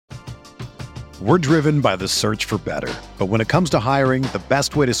We're driven by the search for better. But when it comes to hiring, the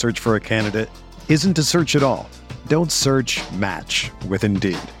best way to search for a candidate isn't to search at all. Don't search, match with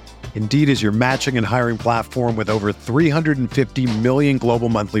Indeed. Indeed is your matching and hiring platform with over 350 million global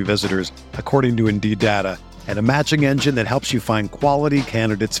monthly visitors, according to Indeed data, and a matching engine that helps you find quality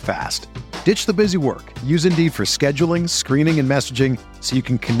candidates fast. Ditch the busy work. Use Indeed for scheduling, screening, and messaging so you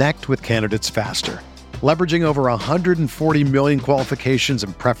can connect with candidates faster. Leveraging over 140 million qualifications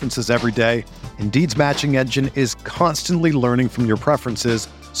and preferences every day, Indeed's matching engine is constantly learning from your preferences,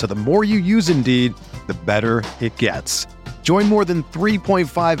 so the more you use Indeed, the better it gets. Join more than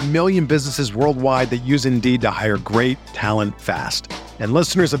 3.5 million businesses worldwide that use Indeed to hire great talent fast. And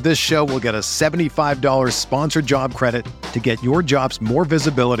listeners of this show will get a $75 sponsored job credit to get your jobs more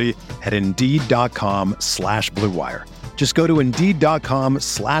visibility at Indeed.com/Blue Wire. Just go to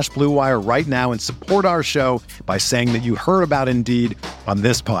Indeed.com/Blue Wire right now and support our show by saying that you heard about Indeed on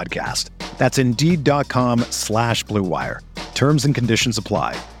this podcast. That's Indeed.com/Blue Wire. Terms and conditions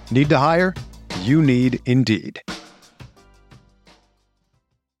apply. Need to hire? You need Indeed.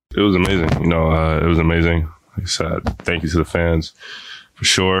 It was amazing. It was amazing. Like I said, thank you to the fans for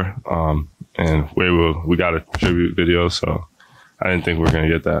sure. And we got a tribute video, so I didn't think we were going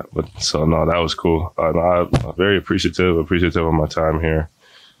to get that. But so, no, that was cool. I'm very appreciative of my time here.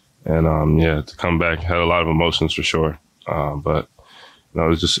 And to come back, had a lot of emotions for sure. But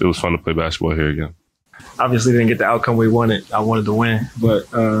it was fun to play basketball here again. Obviously didn't get the outcome we wanted. I wanted to win, but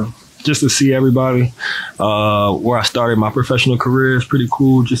just to see everybody where I started my professional career is pretty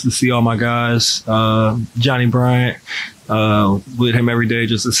cool. Just to see all my guys, Johnny Bryant, with him every day,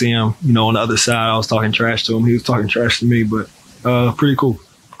 just to see him, on the other side. I was talking trash to him. He was talking trash to me, but pretty cool.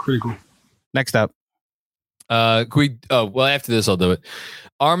 Next up. After this, I'll do it.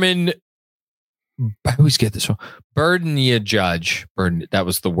 Armin, I always get this wrong. Berdnjaj. That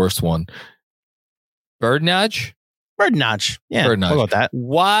was the worst one. Berdnjaj? Berdnjaj. Yeah, Berdnjaj. What about that?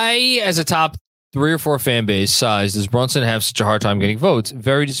 Why, as a top 3 or 4 fan base size, does Brunson have such a hard time getting votes?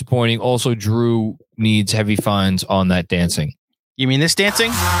 Very disappointing. Also, Drew needs heavy fines on that dancing. You mean this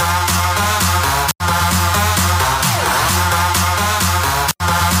dancing?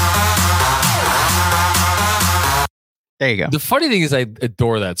 There you go. The funny thing is I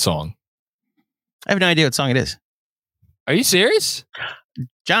adore that song. I have no idea what song it is. Are you serious?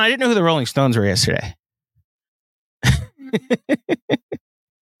 John, I didn't know who the Rolling Stones were yesterday.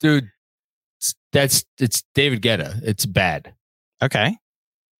 Dude, it's David Guetta. It's bad. Okay.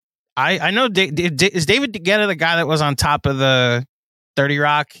 I know. Is David Guetta the guy that was on top of the 30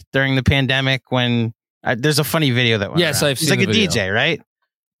 Rock during the pandemic when there's a funny video that went around. I've seen. He's like the a video. DJ, right?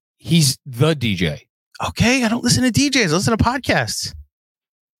 He's the DJ. Okay, I don't listen to DJs. I listen to podcasts.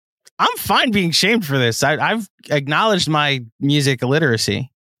 I'm fine being shamed for this. I've acknowledged my music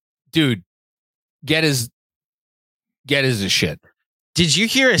illiteracy. Dude, Guetta's a shit. Did you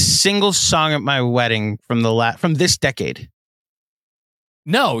hear a single song at my wedding from this decade?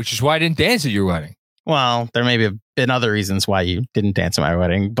 No, which is why I didn't dance at your wedding. Well, there may have been other reasons why you didn't dance at my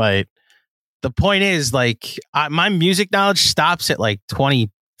wedding, but the point is, my music knowledge stops at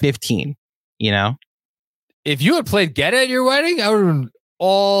 2015. If you had played Guetta at your wedding, I would have been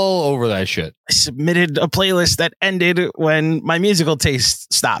all over that shit. I submitted a playlist that ended when my musical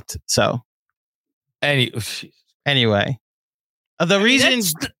taste stopped. So, anyway, reason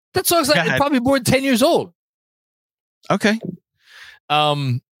that song's probably more than 10 years old. Okay.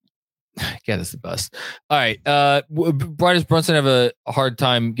 Guetta's the best. All right. Why does Brunson have a hard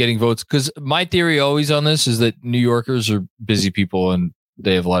time getting votes? Because my theory always on this is that New Yorkers are busy people and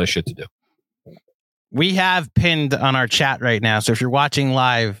they have a lot of shit to do. We have pinned on our chat right now. So if you're watching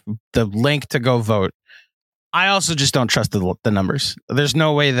live, the link to go vote. I also just don't trust the numbers. There's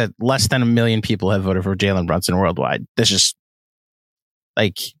no way that less than 1 million people have voted for Jalen Brunson worldwide. There's just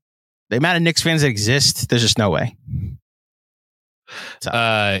the amount of Knicks fans that exist. There's just no way. So.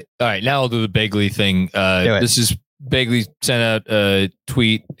 All right. Now I'll do the Begley thing. This is Begley sent out a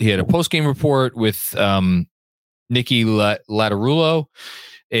tweet. He had a post-game report with Nicky Latarullo,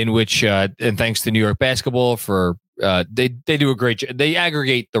 in which, and thanks to New York Basketball for, they do a great job. They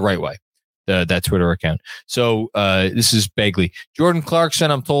aggregate the right way, that Twitter account. So this is Begley. Jordan Clarkson,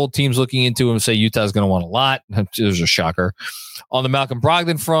 I'm told teams looking into him say Utah's going to want a lot. There's a shocker. On the Malcolm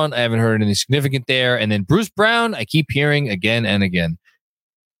Brogdon front, I haven't heard anything significant there. And then Bruce Brown, I keep hearing again and again.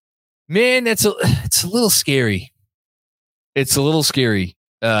 Man, it's a little scary. It's a little scary.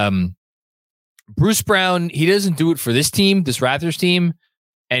 Bruce Brown, he doesn't do it for this team, this Raptors team.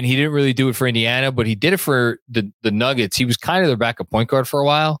 And he didn't really do it for Indiana, but he did it for the Nuggets. He was kind of their backup point guard for a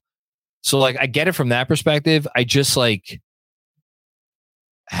while. So, I get it from that perspective. I just,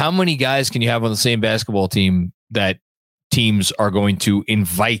 how many guys can you have on the same basketball team that teams are going to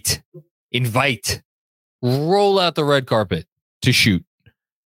invite, roll out the red carpet to shoot,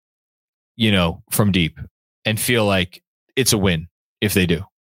 from deep and feel like it's a win if they do?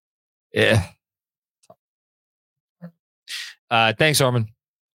 Yeah. Thanks, Armin.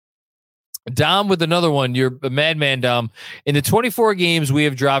 Dom with another one. You're a madman, Dom. In the 24 games, we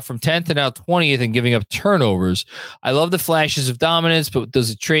have dropped from 10th to now 20th and giving up turnovers. I love the flashes of dominance, but does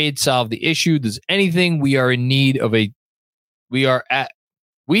a trade solve the issue? Does anything? We are in need of a. We are at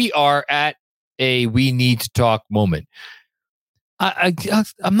a we need to talk moment. I'm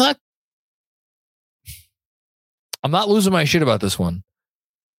not losing my shit about this one.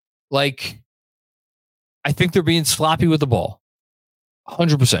 Like, I think they're being sloppy with the ball.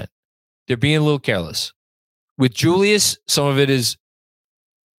 100%. They're being a little careless. With Julius, some of it is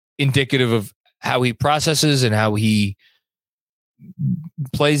indicative of how he processes and how he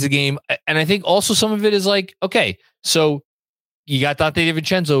plays the game. And I think also some of it is like, okay, so you got Dante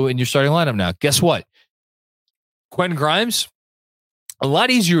DiVincenzo in your starting lineup now. Guess what? Quentin Grimes, a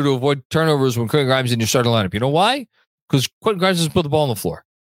lot easier to avoid turnovers when Quentin Grimes is in your starting lineup. You know why? Because Quentin Grimes doesn't put the ball on the floor.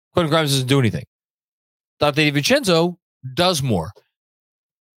 Quentin Grimes doesn't do anything. Dante DiVincenzo does more.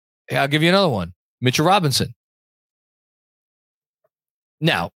 I'll give you another one. Mitchell Robinson.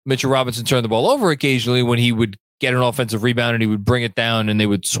 Now, Mitchell Robinson turned the ball over occasionally when he would get an offensive rebound and he would bring it down and they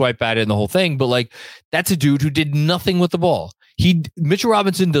would swipe at it and the whole thing. But like, that's a dude who did nothing with the ball. Mitchell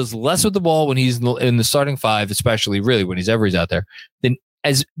Robinson does less with the ball when he's in the starting five, especially really when he's out there, than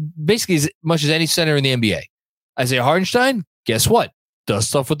as much as any center in the NBA. Isaiah Hartenstein, guess what? Does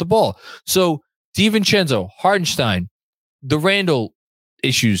stuff with the ball. So DiVincenzo, Hartenstein, the Randall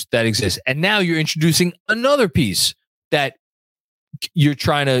issues that exist. And now you're introducing another piece that you're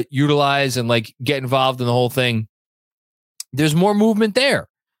trying to utilize and like get involved in the whole thing. There's more movement there.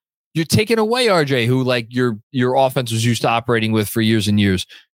 You're taking away RJ, who like your offense was used to operating with for years and years.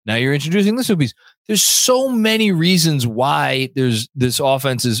 Now you're introducing this piece. There's so many reasons why this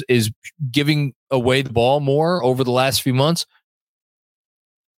offense is giving away the ball more over the last few months.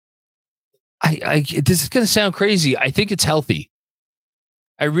 This is going to sound crazy. I think it's healthy.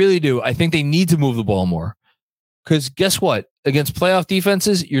 I really do. I think they need to move the ball more. Because guess what? Against playoff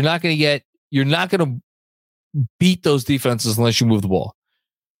defenses, you're not going to beat those defenses unless you move the ball.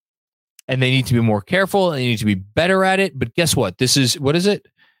 And they need to be more careful and they need to be better at it. But guess what? What is it?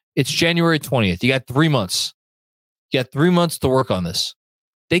 It's January 20th. You got 3 months. You got 3 months to work on this.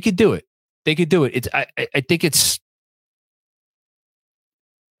 They could do it. I think it's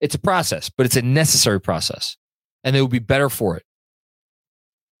a process, but it's a necessary process. And they will be better for it.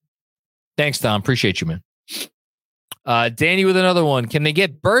 Thanks, Tom. Appreciate you, man. Danny with another one. Can they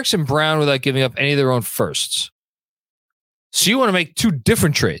get Burks and Brown without giving up any of their own firsts? So you want to make two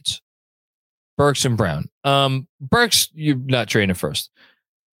different trades. Burks and Brown. Burks, you're not trading first.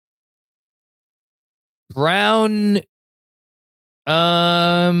 Brown,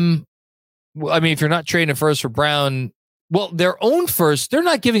 well, I mean, if you're not trading a first for Brown, well, their own first, they're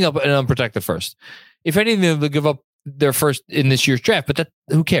not giving up an unprotected first. If anything, they'll give up their first in this year's draft, but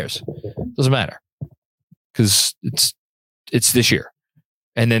who cares? Doesn't matter because it's this year,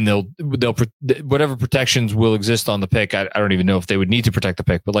 and then they'll whatever protections will exist on the pick. I don't even know if they would need to protect the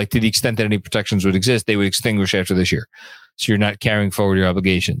pick, but like to the extent that any protections would exist, they would extinguish after this year. So you're not carrying forward your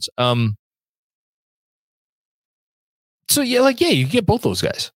obligations. So you can get both those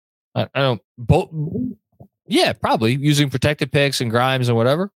guys. I don't both. Yeah, probably using protected picks and Grimes and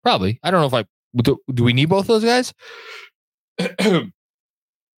whatever. Probably. I don't know if do we need both those guys?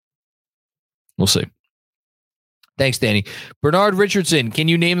 We'll see. Thanks, Danny. Bernard Richardson, can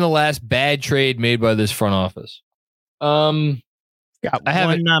you name the last bad trade made by this front office? I have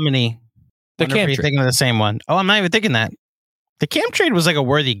one nominee. The Cam trade. Thinking of the same one. Oh, I'm not even thinking that. The Cam trade was like a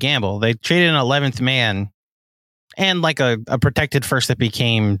worthy gamble. They traded an 11th man and like a protected first that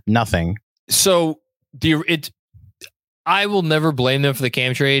became nothing. So I will never blame them for the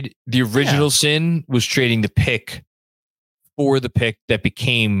Cam trade. The original sin was trading the pick for the pick that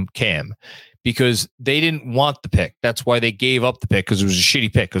became Cam because they didn't want the pick. That's why they gave up the pick because it was a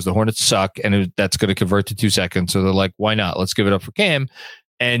shitty pick because the Hornets suck and that's going to convert to 2 seconds. So they're like, why not? Let's give it up for Cam.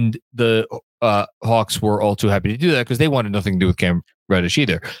 And the Hawks were all too happy to do that because they wanted nothing to do with Cam Reddish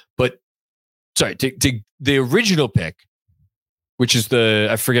either. But sorry, to the original pick, which is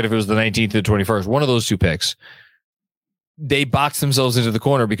I forget if it was the 19th or the 21st, one of those two picks, they boxed themselves into the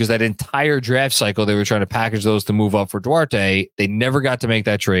corner because that entire draft cycle, they were trying to package those to move up for Duarte. They never got to make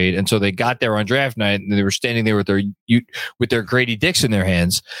that trade. And so they got there on draft night and they were standing there with their Grady Dicks in their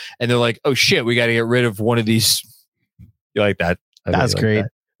hands. And they're like, oh shit, we got to get rid of one of these. You like that? That's great.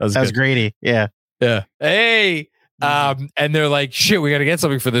 That was Grady. Yeah. Yeah. Hey. And they're like, shit, we got to get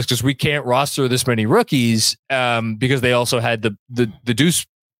something for this because we can't roster this many rookies. Because they also had the Deuce.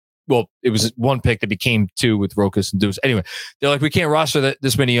 Well, it was one pick that became two with Rokas and Deuce. Anyway, they're like, we can't roster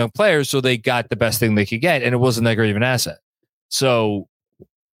this many young players, so they got the best thing they could get, and it wasn't that great of an asset. So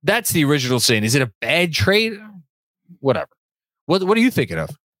that's the original sin. Is it a bad trade? Whatever. What are you thinking of?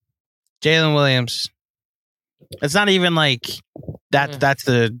 Jalen Williams. It's not even like that. That's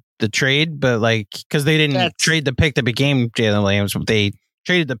the trade, but like because they didn't trade the pick that became Jalen Williams, they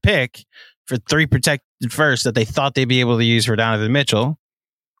traded the pick for 3 protected firsts that they thought they'd be able to use for Donovan Mitchell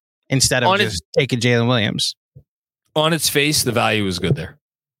instead of just taking Jalen Williams. On its face, the value is good there.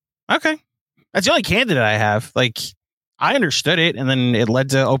 Okay, that's the only candidate I have. Like, I understood it, and then it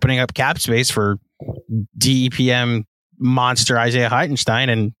led to opening up cap space for DEPM monster Isaiah Hartenstein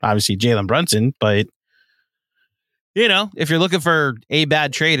and obviously Jalen Brunson. But, you know, if you're looking for a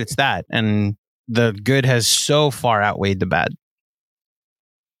bad trade, it's that. And the good has so far outweighed the bad.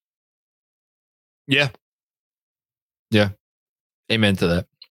 Yeah. Yeah. Amen to that.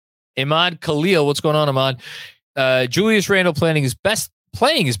 Imad Khalil, what's going on, Imad? Julius Randle playing his best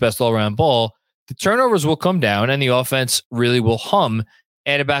all-around ball. The turnovers will come down, and the offense really will hum.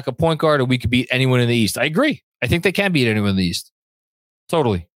 Add a backup point guard, and we could beat anyone in the East. I agree. I think they can beat anyone in the East.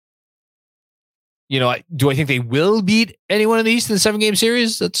 Totally. You know, do I think they will beat anyone in the East in the 7-game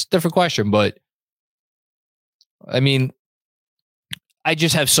series? That's a different question. But, I mean, I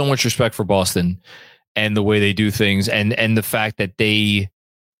just have so much respect for Boston and the way they do things, and the fact that they,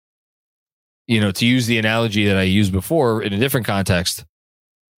 you know, to use the analogy that I used before in a different context,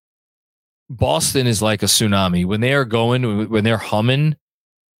 Boston is like a tsunami. When they are going, when they're humming,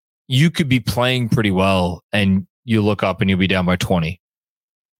 you could be playing pretty well and you look up and you'll be down by 20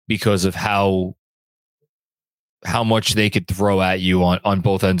 because of how much they could throw at you on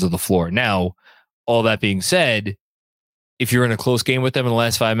both ends of the floor. Now, all that being said, if you're in a close game with them in the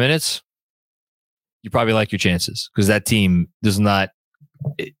last 5 minutes, you probably like your chances because that team does not,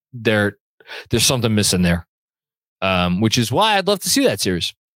 there's something missing there, which is why I'd love to see that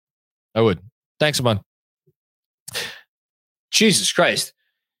series. I would. Thanks, Amon. Jesus Christ.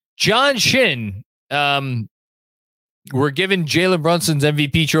 John Shin, we're giving Jalen Brunson's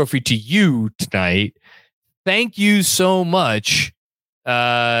MVP trophy to you tonight. Thank you so much for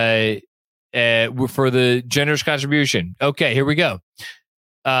the generous contribution. Okay, here we go.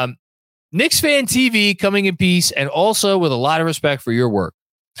 Knicks Fan TV coming in peace and also with a lot of respect for your work.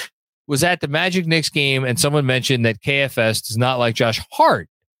 Was at the Magic Knicks game and someone mentioned that KFS does not like Josh Hart.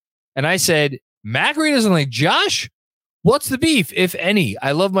 And I said, Macri doesn't like Josh? What's the beef, if any?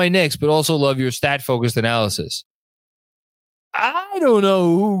 I love my Knicks, but also love your stat-focused analysis. I don't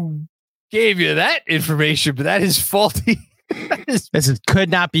know who gave you that information, but that is faulty. This could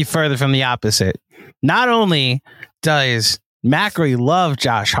not be further from the opposite. Not only does Macri love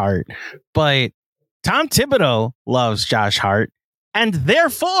Josh Hart, but Tom Thibodeau loves Josh Hart, and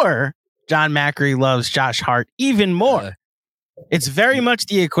therefore John Macri loves Josh Hart even more. It's very much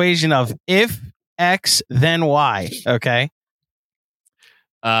the equation of if X, then Y. Okay.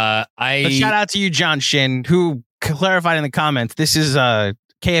 But shout out to you, John Shin, who clarified in the comments. This is a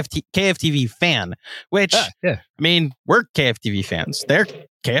KFTV fan, which I mean, we're KFTV fans. They're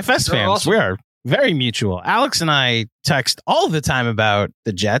KFS fans. Awesome. We are very mutual. Alex and I text all the time about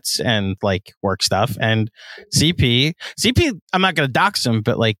the Jets and like work stuff. And CP, I'm not going to dox him,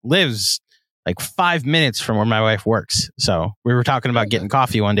 but like lives like 5 minutes from where my wife works. So we were talking about getting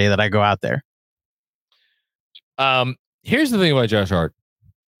coffee one day that I go out there. Here's the thing about Josh Hart.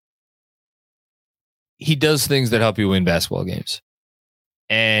 He does things that help you win basketball games.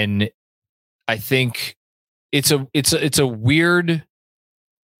 And I think it's a weird,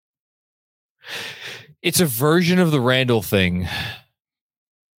 it's a version of the Randall thing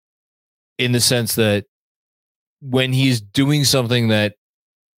in the sense that when he's doing something that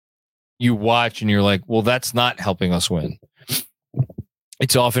you watch and you're like, well, that's not helping us win.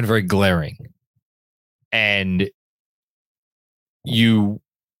 It's often very glaring. And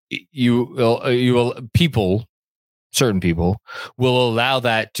certain people will allow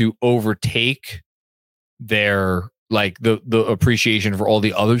that to overtake their like the appreciation for all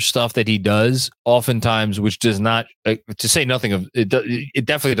the other stuff that he does oftentimes, which does not to say nothing of it. It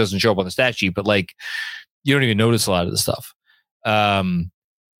definitely doesn't show up on the stat sheet, but like you don't even notice a lot of the stuff.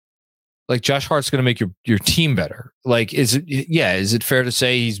 Like Josh Hart's going to make your team better. Like, is it fair to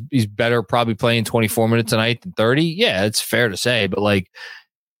say he's better probably playing 24 minutes a night than 30? Yeah, it's fair to say, but like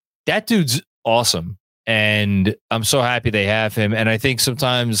that dude's awesome. And I'm so happy they have him. And I think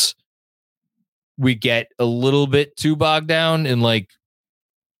sometimes we get a little bit too bogged down in like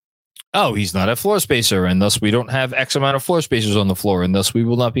oh, he's not a floor spacer, and thus we don't have X amount of floor spacers on the floor, and thus we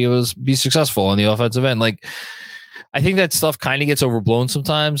will not be able to be successful on the offensive end. Like, I think that stuff kind of gets overblown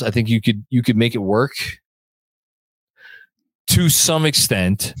sometimes. I think you could make it work to some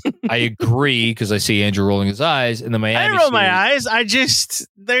extent. I agree, because I see Andrew rolling his eyes in the Miami. I didn't roll my eyes. I just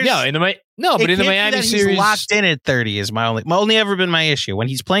but in the Miami series, he's locked in at 30 is my only ever been my issue. When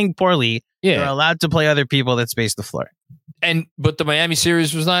he's playing poorly, you're allowed to play other people that space the floor. But the Miami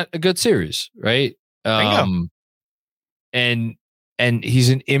series was not a good series, right? And he's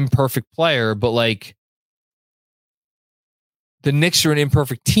an imperfect player, but like, the Knicks are an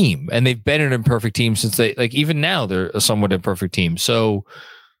imperfect team, and they've been an imperfect team since even now they're a somewhat imperfect team. So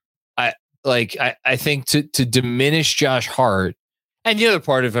I think to diminish Josh Hart, and the other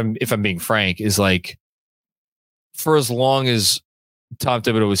part, if I'm being frank, is like, for as long as Tom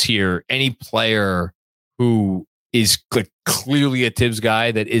Thibodeau was here, any player who is like clearly a Tibbs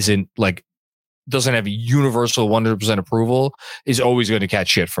guy that isn't like, doesn't have universal 100% approval is always going to catch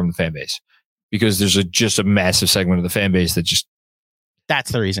shit from the fan base, because there's just a massive segment of the fan base that just.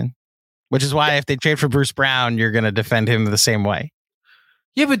 That's the reason, which is why if they trade for Bruce Brown, you're going to defend him the same way.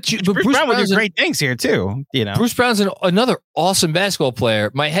 Yeah, but Bruce Brown will do great things here too. You know, Bruce Brown's another awesome basketball player.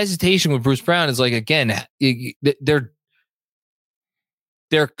 My hesitation with Bruce Brown is like, again, there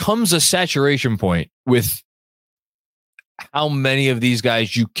comes a saturation point with how many of these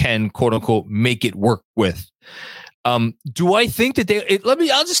guys you can, quote unquote, make it work with. Do I think that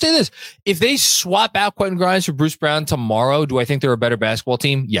I'll just say this. If they swap out Quentin Grimes for Bruce Brown tomorrow, do I think they're a better basketball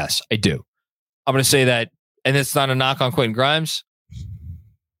team? Yes, I do. I'm going to say that. And it's not a knock on Quentin Grimes.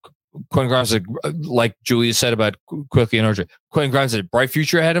 Quentin Grimes, like Julia said about Quickly and RJ, Quentin Grimes has a bright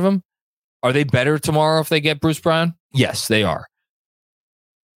future ahead of him. Are they better tomorrow if they get Bruce Brown? Yes, they are.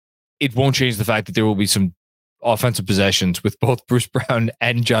 It won't change the fact that there will be some offensive possessions with both Bruce Brown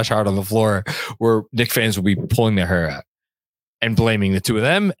and Josh Hart on the floor where Knicks fans will be pulling their hair out and blaming the two of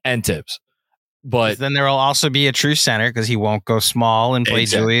them and Tibbs. But then there will also be a true center, because he won't go small and play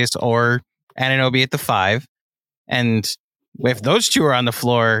Julius or Anunoby at the 5. And if those two are on the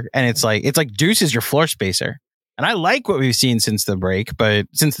floor, and it's like Deuce is your floor spacer. And I like what we've seen since the break, but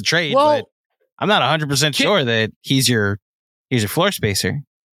since the trade, but I'm not 100% sure that he's your floor spacer.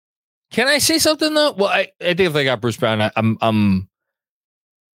 Can I say something though? Well, I think if they got Bruce Brown, I'm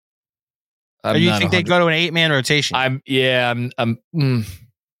or you think they go to an 8-man rotation?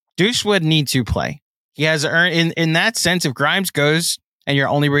 Deuce would need to play. He has earned in that sense. If Grimes goes and you're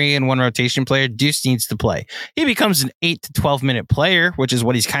only bringing in one rotation player, Deuce needs to play. He becomes an 8 to 12 minute player, which is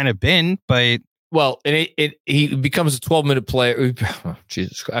what he's kind of been. But he becomes a 12-minute player. Oh,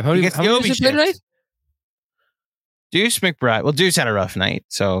 Jesus Christ! How many minutes tonight? Deuce McBride. Well, Deuce had a rough night,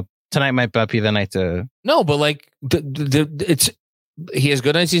 so tonight might be the night to. No, but like he has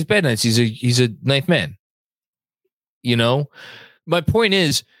good nights, he's bad nights. He's a ninth man. You know, my point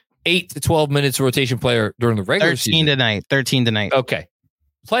is 8 to 12 minutes rotation player during the regular season. 13 tonight. Okay,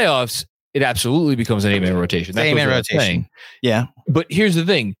 playoffs, it absolutely becomes an 8-man rotation. That's 8-man rotation. Yeah, but here's the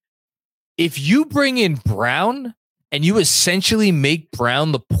thing: if you bring in Brown and you essentially make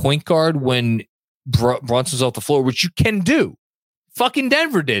Brown the point guard when Brunson's off the floor, which you can do. Fucking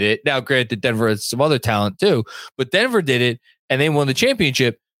Denver did it. Now, granted, Denver has some other talent too, but Denver did it and they won the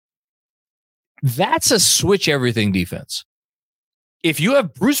championship. That's a switch everything defense. If you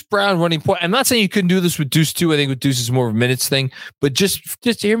have Bruce Brown running point, I'm not saying you couldn't do this with Deuce too. I think with Deuce is more of a minutes thing, but just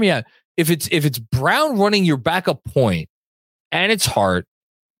hear me out. If it's Brown running your backup point and it's Hart,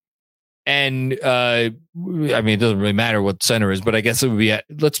 and I mean, it doesn't really matter what center is, but I guess it would be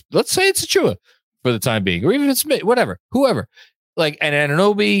let's say it's Achua for the time being, or even if it's whatever, whoever. Like an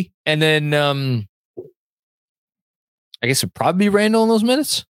Anunoby, and then I guess it'd probably be Randall in those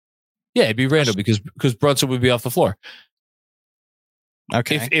minutes. Yeah, it'd be Randall because Brunson would be off the floor.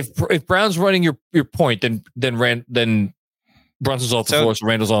 Okay. If Brown's running your point, then Brunson's off the floor, so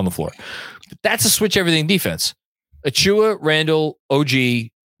Randall's on the floor. But that's a switch everything defense. Achua, Randall, OG,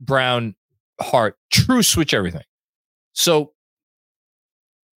 Brown, Hart, true switch everything. So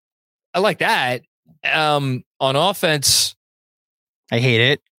I like that. On offense, I hate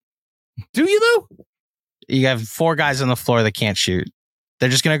it. Do you though? You have 4 guys on the floor that can't shoot. They're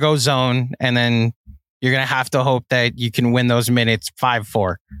just going to go zone, and then you're going to have to hope that you can win those minutes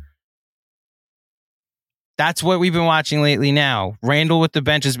 5-4. That's what we've been watching lately now. Randall with the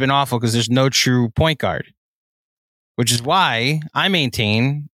bench has been awful because there's no true point guard, which is why I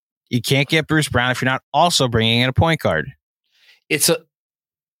maintain you can't get Bruce Brown if you're not also bringing in a point guard. You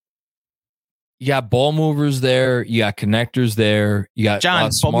got ball movers there. You got connectors there. You got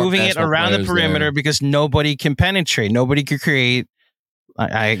John moving it around the perimeter there because nobody can penetrate. Nobody could create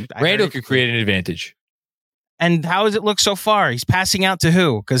Randall could create an advantage. And how does it look so far? He's passing out to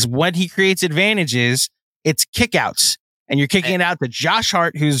who? Because when he creates advantages, it's kickouts. And you're kicking it out to Josh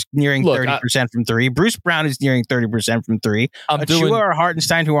Hart, who's nearing 30% from three. Bruce Brown is nearing 30% from three. Achua or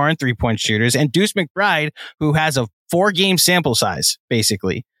Hartenstein, who aren't 3-point shooters. And Deuce McBride, who has a 4-game sample size,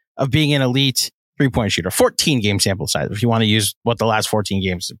 basically, of being an elite 3-point shooter. 14-game sample size, if you want to use what the last 14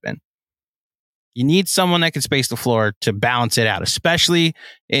 games have been. You need someone that can space the floor to balance it out, especially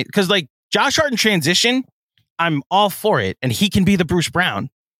because like Josh Hart in transition, I'm all for it. And he can be the Bruce Brown,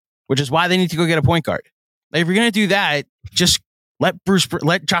 which is why they need to go get a point guard. Like, if you're going to do that, just let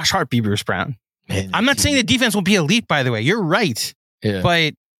Josh Hart be Bruce Brown. Man, I'm not saying the defense will be elite, by the way. You're right. Yeah.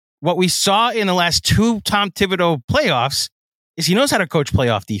 But what we saw in the last 2 Tom Thibodeau playoffs is he knows how to coach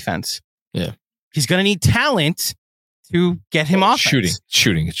playoff defense. Yeah. He's going to need talent to get him off. Shooting.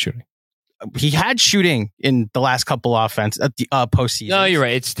 He had shooting in the last couple postseasons. No, you're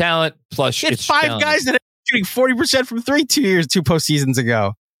right. It's talent plus it's 5 talent. Guys that are shooting 40% from 3 2 postseasons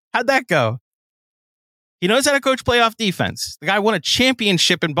ago. How'd that go? He knows how to coach playoff defense. The guy won a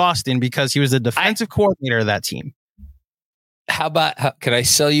championship in Boston because he was the defensive coordinator of that team. Can I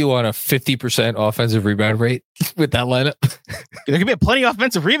sell you on a 50% offensive rebound rate with that lineup? There could be plenty of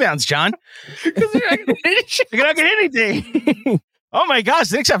offensive rebounds, John. Because you're not getting anything. Oh my gosh,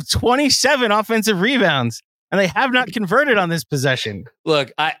 the Knicks have 27 offensive rebounds, and they have not converted on this possession.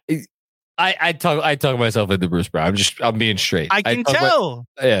 Look, I talk myself into Bruce Brown. I'm being straight. I can tell.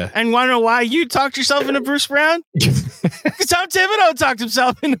 Yeah. And want to know why you talked yourself into Bruce Brown? Because Tom Thibodeau talked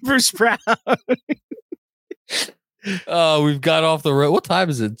himself into Bruce Brown. Oh, we've got off the road. What time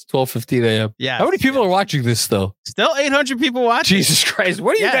is it? It's 12:15 a.m. Yeah. How many people are watching this though? Still 800 people watching. Jesus Christ.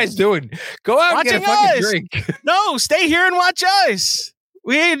 What are you guys doing? Go out and get a fucking drink. No, stay here and watch us.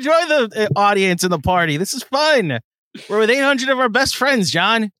 We enjoy the audience and the party. This is fun. We're with 800 of our best friends,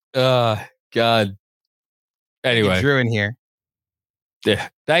 John. God. Anyway. Drew in here. Yeah.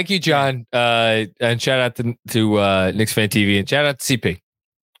 Thank you, John. And shout out to Knicks Fan TV and shout out to CP.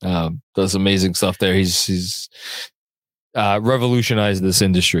 Does amazing stuff there. He's revolutionized this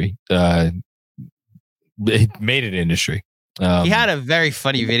industry. It made an industry. He had a very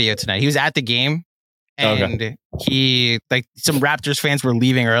funny video tonight. He was at the game and he some Raptors fans were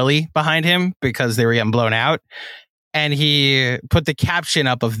leaving early behind him because they were getting blown out. And he put the caption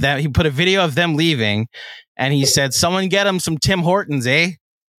up of them. He put a video of them leaving and he said, "Someone get him some Tim Hortons, eh?"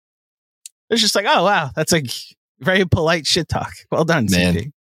 It's just like, oh, wow. That's like very polite shit talk. Well done, man.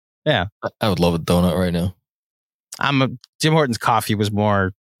 CP. Yeah. I would love a donut right now. Tim Hortons coffee was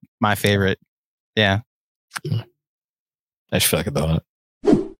more my favorite. Yeah. I just feel like a donut.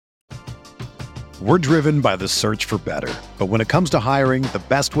 We're driven by the search for better. But when it comes to hiring, the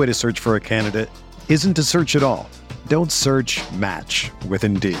best way to search for a candidate isn't to search at all. Don't search, match with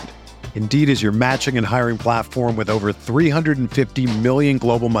Indeed. Indeed is your matching and hiring platform with over 350 million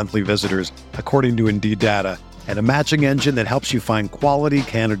global monthly visitors, according to Indeed data, and a matching engine that helps you find quality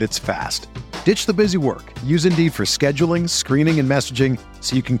candidates fast. Ditch the busy work. Use Indeed for scheduling, screening, and messaging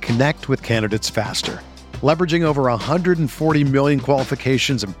so you can connect with candidates faster. Leveraging over 140 million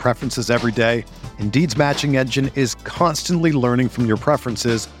qualifications and preferences every day, Indeed's matching engine is constantly learning from your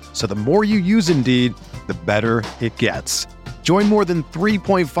preferences, so the more you use Indeed, the better it gets. Join more than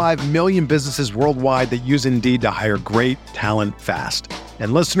 3.5 million businesses worldwide that use Indeed to hire great talent fast.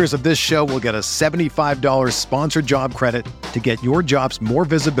 And listeners of this show will get a $75 sponsored job credit to get your jobs more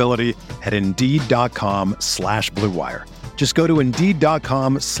visibility at Indeed.com/Blue Wire. Just go to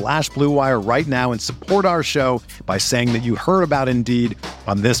Indeed.com/Blue Wire right now and support our show by saying that you heard about Indeed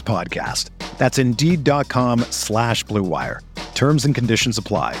on this podcast. That's Indeed.com/Blue Wire. Terms and conditions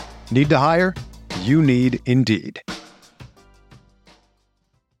apply. Need to hire? You need Indeed.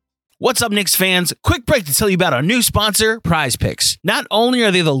 What's up, Knicks fans? Quick break to tell you about our new sponsor, Prize Picks. Not only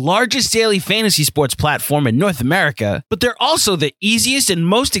are they the largest daily fantasy sports platform in North America, but they're also the easiest and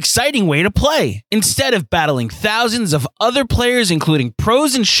most exciting way to play. Instead of battling thousands of other players, including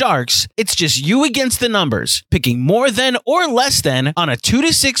pros and sharks, it's just you against the numbers, picking more than or less than on a 2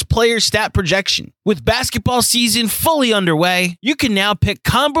 to 6 player stat projection. With basketball season fully underway, you can now pick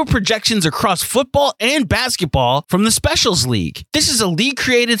combo projections across football and basketball from the Specials League. This is a league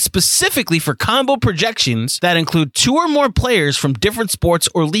created specifically for combo projections that include 2 or more players from different sports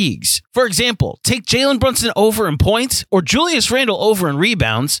or leagues. For example, take Jalen Brunson over in points or Julius Randle over in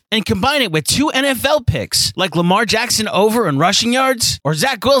rebounds and combine it with 2 NFL picks like Lamar Jackson over in rushing yards or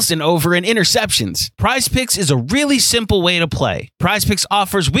Zach Wilson over in interceptions. Prize Picks is a really simple way to play. Prize Picks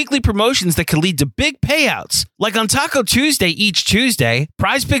offers weekly promotions that can lead to some big payouts. Like on Taco Tuesday each Tuesday,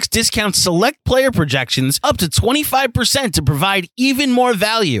 PrizePicks discounts select player projections up to 25% to provide even more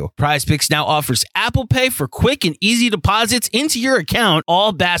value. PrizePicks now offers Apple Pay for quick and easy deposits into your account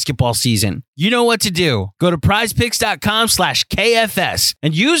all basketball season. You know what to do. Go to prizepicks.com/KFS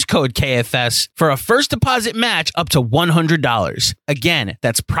and use code KFS for a first deposit match up to $100. Again,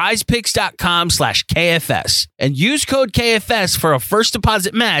 that's prizepicks.com/KFS and use code KFS for a first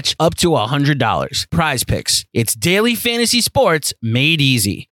deposit match up to $100. PrizePicks. It's daily fantasy sports made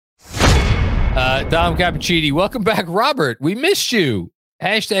easy. Dom Cappuccini, welcome back, Robert. We missed you.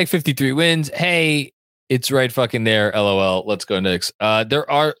 Hashtag 53 wins. Hey, it's right fucking there. LOL. Let's go Knicks. Are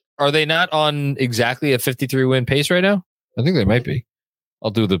they not on exactly a 53 win pace right now? I think they might be. I'll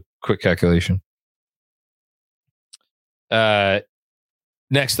do the quick calculation.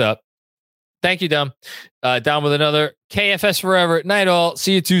 Next up. Thank you, Dom. Dom with another KFS forever. Night all.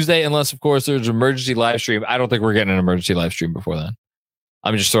 See you Tuesday, unless, of course, there's an emergency live stream. I don't think we're getting an emergency live stream before then.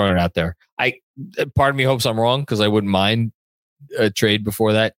 I'm just throwing it out there. Part of me hopes I'm wrong because I wouldn't mind a trade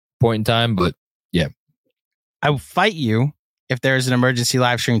before that point in time, but yeah. I will fight you if there's an emergency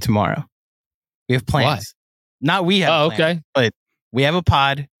live stream tomorrow. We have plans. Why? Not we have plans, okay. But we have a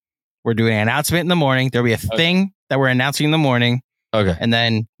pod. We're doing an announcement in the morning. There'll be a thing that we're announcing in the morning. Okay. And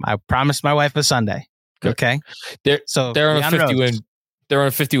then I promised my wife a Sunday. Good. Okay. They're on a 50 win. They're on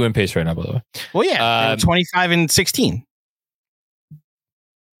a 50 win pace right now, by the way. Well, yeah. They were 25 and 16.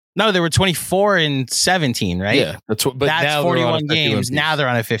 No, they were 24 and 17, right? Yeah. That's 41 games. Now they're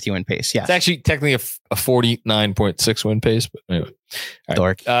on a 50 win pace. Yeah. It's actually technically a 49.6 win pace, but anyway.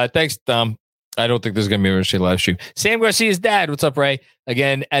 Dork. Thanks, Dom. I don't think there's going to be a emergency live stream. Sam Garcia's dad. What's up, Ray?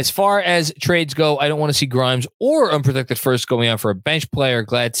 Again, as far as trades go, I don't want to see Grimes or unprotected first going out for a bench player.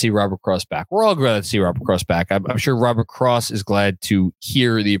 Glad to see Robert Cross back. We're all glad to see Robert Cross back. I'm sure Robert Cross is glad to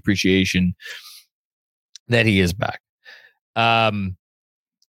hear the appreciation that he is back. Let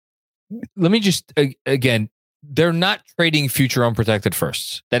me just, again, they're not trading future unprotected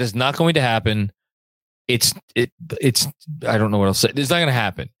firsts. That is not going to happen. It's I don't know what else to say. It's not going to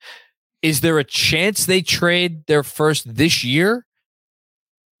happen. Is there a chance they trade their first this year?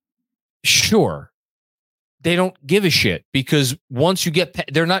 Sure. They don't give a shit because once you get,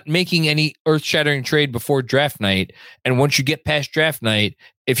 they're not making any earth-shattering trade before draft night. And once you get past draft night,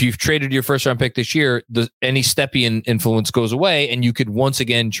 if you've traded your first round pick this year, any Stepien influence goes away and you could once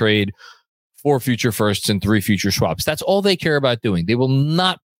again trade 4 future firsts and 3 future swaps. That's all they care about doing. They will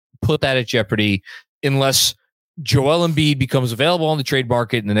not put that at jeopardy unless Joel Embiid becomes available on the trade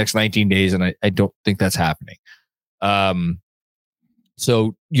market in the next 19 days. And I don't think that's happening.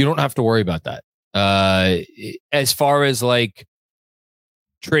 So you don't have to worry about that. As far as like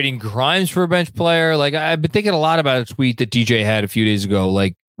trading Grimes for a bench player, like I've been thinking a lot about a tweet that DJ had a few days ago,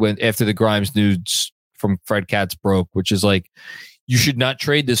 like when after the Grimes news from Fred Katz broke, which is like, you should not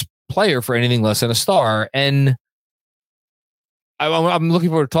trade this player for anything less than a star. And I'm looking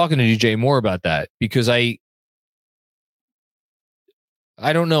forward to talking to DJ more about that because I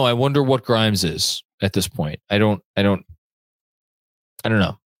don't know. I wonder what Grimes is at this point. I don't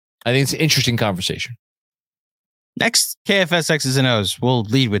know. I think it's an interesting conversation. Next KFS X's and O's. We'll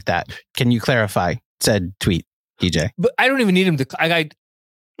lead with that. Can you clarify said tweet, DJ? But I don't even need him to. I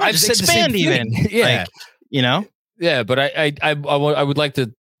just expand even. Yeah, like, you know. Yeah, but I would like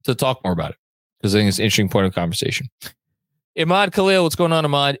to talk more about it because I think it's an interesting point of conversation. Imad Khalil, what's going on,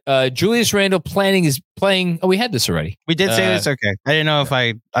 Imad? Julius Randle playing. Oh, we had this already. We did say this. Okay, I didn't know if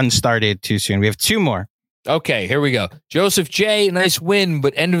I unstarted too soon. We have 2 more. Okay, here we go. Joseph J, nice win,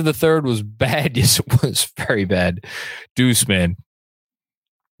 but end of the third was bad. Yes, it was very bad. Deuce, man.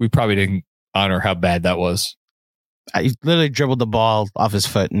 We probably didn't honor how bad that was. I literally dribbled the ball off his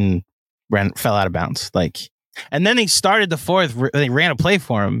foot and fell out of bounds. And then he started the fourth. They ran a play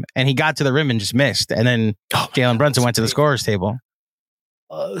for him, and he got to the rim and just missed. And then Jalen Brunson went to the scorer's table.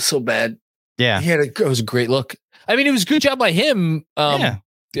 Oh, so bad. Yeah, it was a great look. I mean, it was a good job by him.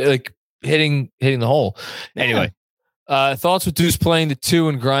 Like hitting the hole. Anyway, thoughts with Deuce playing the 2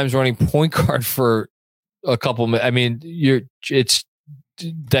 and Grimes running point guard for a couple minutes. I mean, it's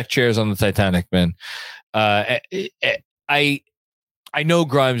deck chairs on the Titanic, man. I know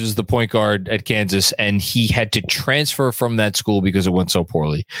Grimes is the point guard at Kansas, and he had to transfer from that school because it went so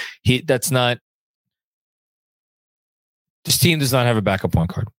poorly. This team does not have a backup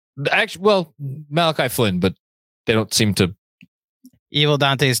point guard. Actually, well, Malachi Flynn, but they don't seem to. Evil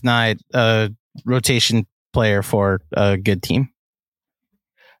Dante's not a rotation player for a good team.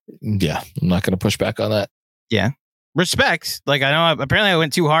 Yeah, I'm not going to push back on that. Yeah, respect. Like I know, apparently I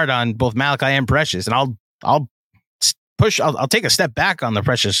went too hard on both Malachi and Precious, and I'll I'll take a step back on the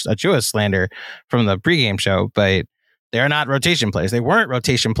Precious Achiuwa slander from the pregame show, but they're not rotation players. They weren't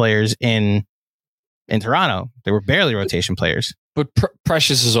rotation players in Toronto. They were barely rotation players. But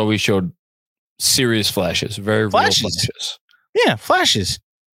Precious has always showed serious flashes, very real flashes. Yeah, flashes.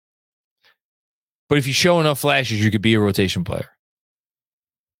 But if you show enough flashes, you could be a rotation player,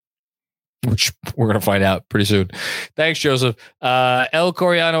 which we're going to find out pretty soon. Thanks, Joseph. El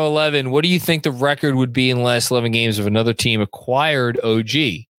Coriano 11. What do you think the record would be in the last 11 games if another team acquired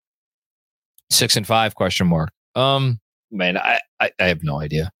OG? 6-5 question mark. Man, I have no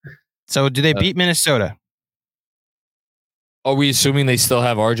idea. So do they beat Minnesota? Are we assuming they still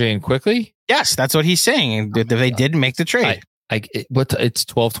have RJ and Quickly? Yes, that's what he's saying. They did make the trade. It's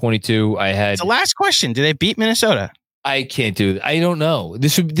 12-22. It's the last question. Do they beat Minnesota? I can't do it. I don't know.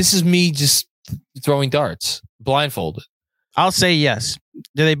 This is me just throwing darts, blindfolded. I'll say yes.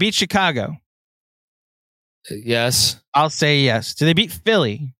 Do they beat Chicago? Yes. I'll say yes. Do they beat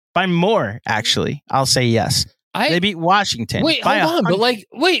Philly? By more, actually. I'll say yes. They beat Washington. Wait, hold on. But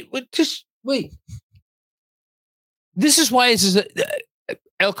wait. This is why this is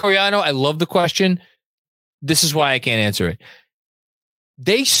El Coriano. I love the question. This is why I can't answer it.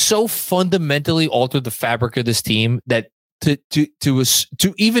 They so fundamentally altered the fabric of this team that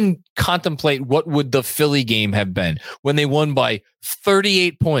to even contemplate what would the Philly game have been when they won by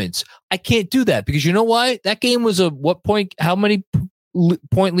 38 points. I can't do that because you know why? That game was how many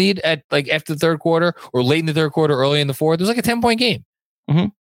point lead at like after the third quarter or late in the third quarter, early in the fourth? It was like a 10-point game. Mm-hmm.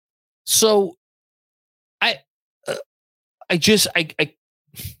 So can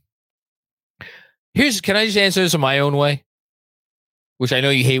I just answer this in my own way? Which I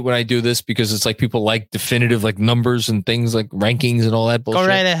know you hate when I do this because it's like people like definitive like numbers and things like rankings and all that bullshit. Go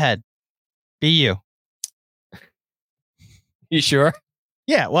right ahead. Be you. You sure?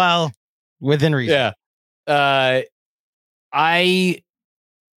 Yeah, well, within reason. Yeah. I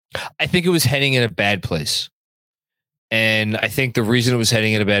think it was heading in a bad place. And I think the reason it was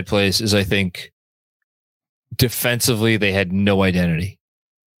heading in a bad place is I think defensively they had no identity.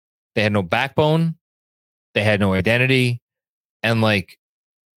 They had no backbone. They had no identity. And like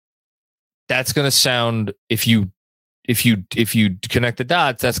that's going to sound if you connect the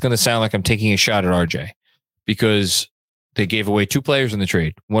dots, that's going to sound like I'm taking a shot at RJ because they gave away 2 players in the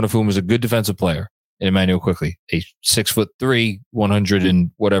trade, one of whom was a good defensive player, Emmanuel Quickly, a 6'3", 100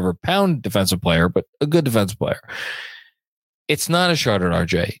 and whatever pound defensive player, but a good defensive player. It's not a shot at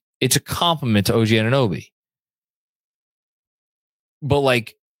RJ. It's a compliment to OG Anunoby. But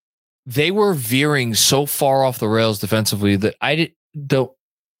like they were veering so far off the rails defensively that I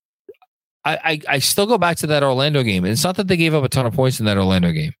still go back to that Orlando game. And it's not that they gave up a ton of points in that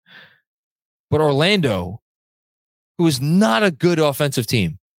Orlando game, but Orlando, who is not a good offensive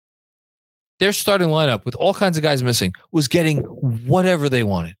team, their starting lineup with all kinds of guys missing was getting whatever they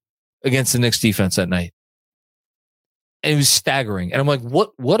wanted against the Knicks defense that night. And it was staggering. And I'm like,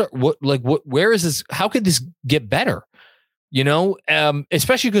 where is this? How could this get better? You know,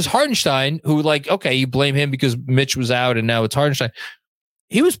 especially because Hartenstein, who like, okay, you blame him because Mitch was out and now it's Hartenstein.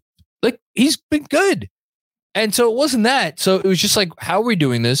 He's been good. And so it wasn't that. So it was just like, how are we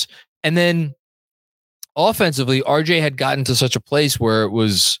doing this? And then offensively, RJ had gotten to such a place where it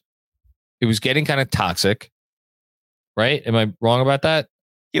was getting kind of toxic. Right? Am I wrong about that?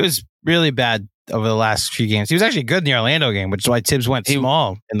 It was really bad over the last few games. He was actually good in the Orlando game, which is why Tibbs went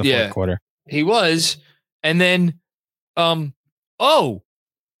small in the fourth quarter. He was. And then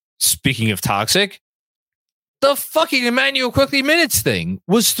speaking of toxic, the fucking Emmanuel Quickly minutes thing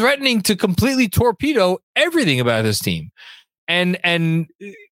was threatening to completely torpedo everything about this team. And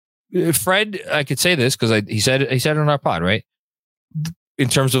Fred, I could say this because he said it on our pod, right? In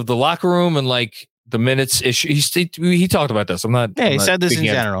terms of the locker room and like the minutes issue, he talked about this. He said this in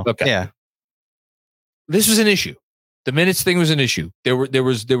general. Okay. Yeah. This was an issue. The minutes thing was an issue. There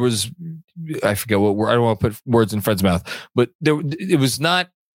was I forget what word. I don't want to put words in Fred's mouth, but it was not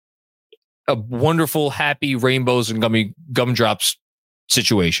a wonderful, happy rainbows and gumdrops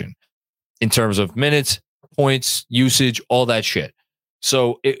situation in terms of minutes, points, usage, all that shit.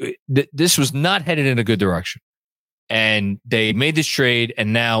 So this was not headed in a good direction. And they made this trade,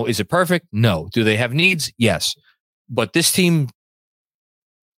 and now is it perfect? No. Do they have needs? Yes. But this team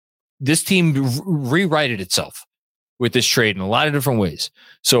rewrited itself with this trade in a lot of different ways.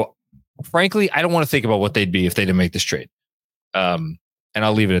 So frankly, I don't want to think about what they'd be if they didn't make this trade. And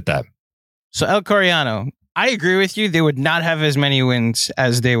I'll leave it at that. So El Coriano, I agree with you. They would not have as many wins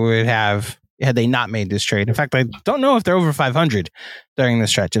as they would have had they not made this trade. In fact, I don't know if they're over 500 during the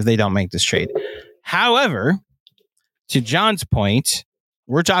stretch if they don't make this trade. However, to John's point,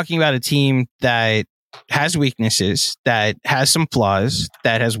 we're talking about a team that has weaknesses, that has some flaws,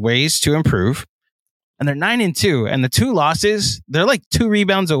 that has ways to improve. And they're 9-2, and the 2 losses, they're like 2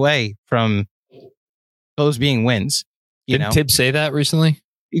 rebounds away from those being wins. Didn't Tibbs say that recently?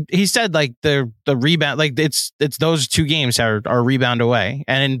 He said like the rebound, like it's those 2 games are rebound away.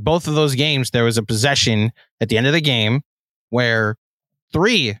 And in both of those games, there was a possession at the end of the game where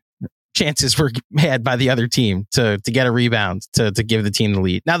 3 chances were had by the other team to get a rebound to give the team the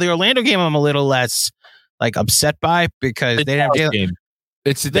lead. Now the Orlando game, I'm a little less like upset by because they didn't have game.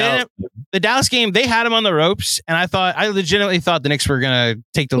 It's the Dallas game. They had him on the ropes, and I legitimately thought the Knicks were gonna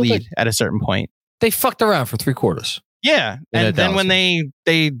take the lead at a certain point. They fucked around for 3 quarters. Yeah, and then when they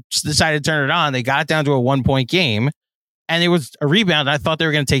decided to turn it on, they got it down to a 1-point game, and it was a rebound. I thought they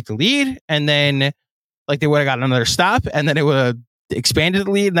were gonna take the lead, and then like they would have gotten another stop, and then it would have expanded the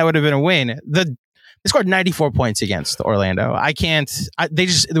lead, and that would have been a win. They scored 94 points against Orlando.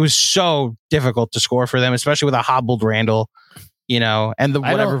 It was so difficult to score for them, especially with a hobbled Randall. And the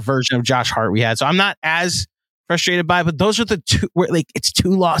whatever version of Josh Hart we had. So I'm not as frustrated by it, but those are the 2, like it's 2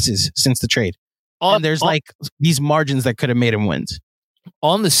 losses since the trade. And there's like these margins that could have made him wins.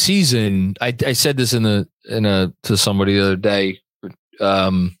 On the season, I said this to somebody the other day.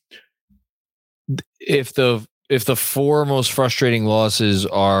 If the 4 most frustrating losses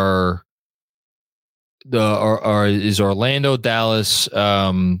are Orlando, Dallas,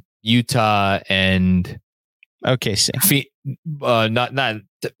 Utah, and OKC. Okay.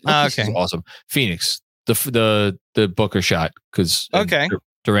 Awesome. Phoenix, the Booker shot because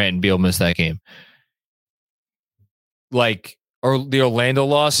Durant and Beal missed that game. Like, or the Orlando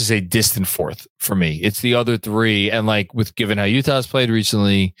loss is a distant 4th for me. It's the other 3, and like given how Utah's played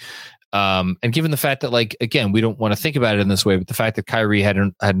recently, and given the fact that like again we don't want to think about it in this way, but the fact that Kyrie had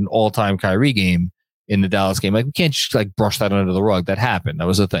an all-time Kyrie game in the Dallas game, like we can't just like brush that under the rug. That happened. That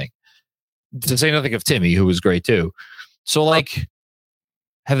was a thing. To say nothing of Timmy, who was great too. So, like,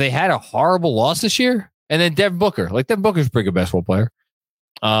 have they had a horrible loss this year? And then Devin Booker. Like, Devin Booker's a pretty good basketball player.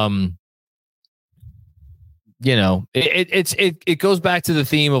 It goes back to the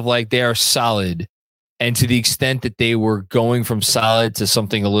theme of, like, they are solid. And to the extent that they were going from solid to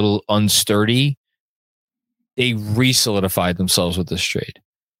something a little unsturdy, they re-solidified themselves with this trade.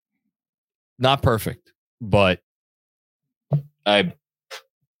 Not perfect, but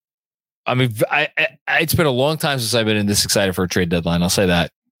it's been a long time since I've been this excited for a trade deadline. I'll say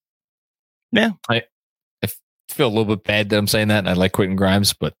that. Yeah. I feel a little bit bad that I'm saying that, and I like Quentin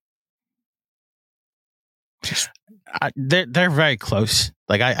Grimes, but they're very close.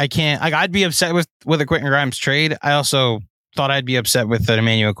 Like I can't. Like I'd be upset with a Quentin Grimes trade. I also thought I'd be upset with the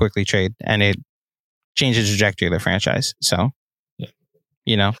Emmanuel Quickley trade, and it changed the trajectory of the franchise. So,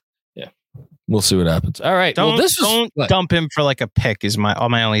 yeah. We'll see what happens. All right. Don't dump him for like a pick is my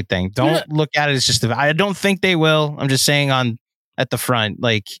only thing. Don't look at it as just I don't think they will. I'm just saying at the front,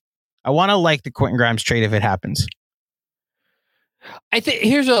 like I want to like the Quentin Grimes trade if it happens. I think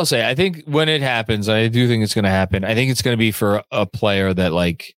here's what I'll say. I think when it happens, I do think it's going to happen. I think it's going to be for a player that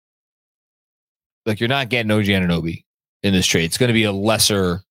like you're not getting OG Anunoby in this trade. It's going to be a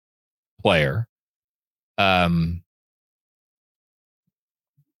lesser player.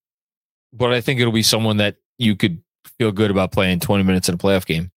 But I think it'll be someone that you could feel good about playing 20 minutes in a playoff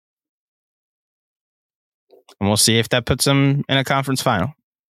game. And we'll see if that puts them in a conference final.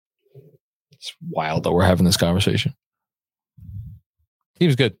 It's wild that we're having this conversation.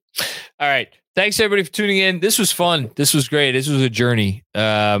 Seems good. All right. Thanks, everybody, for tuning in. This was fun. This was great. This was a journey.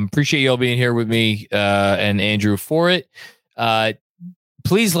 Appreciate you all being here with me and Andrew for it.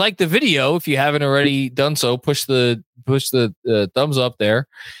 Please like the video if you haven't already done so. Push the thumbs up there.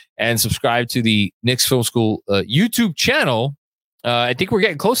 And subscribe to the Knicks Film School YouTube channel. I think we're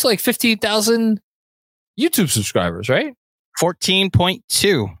getting close to like 15,000 YouTube subscribers, right?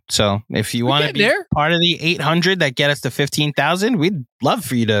 14.2. So if you want to be part of the 800 that get us to 15,000, we'd love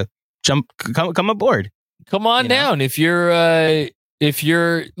for you to come aboard. Come on down. If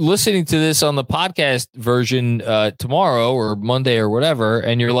you're listening to this on the podcast version tomorrow or Monday or whatever,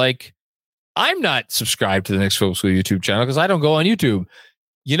 and you're like, I'm not subscribed to the Knicks Film School YouTube channel because I don't go on YouTube.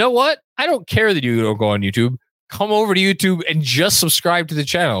 You know what? I don't care that you don't go on YouTube. Come over to YouTube and just subscribe to the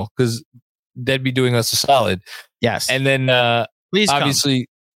channel because that'd be doing us a solid. Yes. And then please obviously,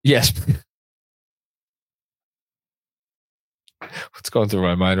 yes. What's going through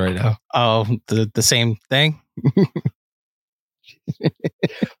my mind right now? Oh, the same thing.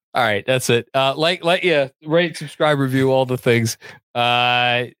 All right, that's it. Rate, subscribe, review, all the things.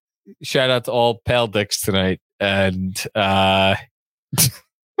 Shout out to all pal dicks tonight. And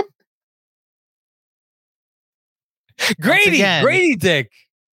Grady Dick.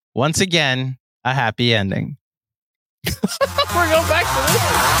 Once again, a happy ending. We're going back to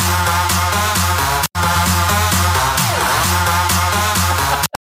this.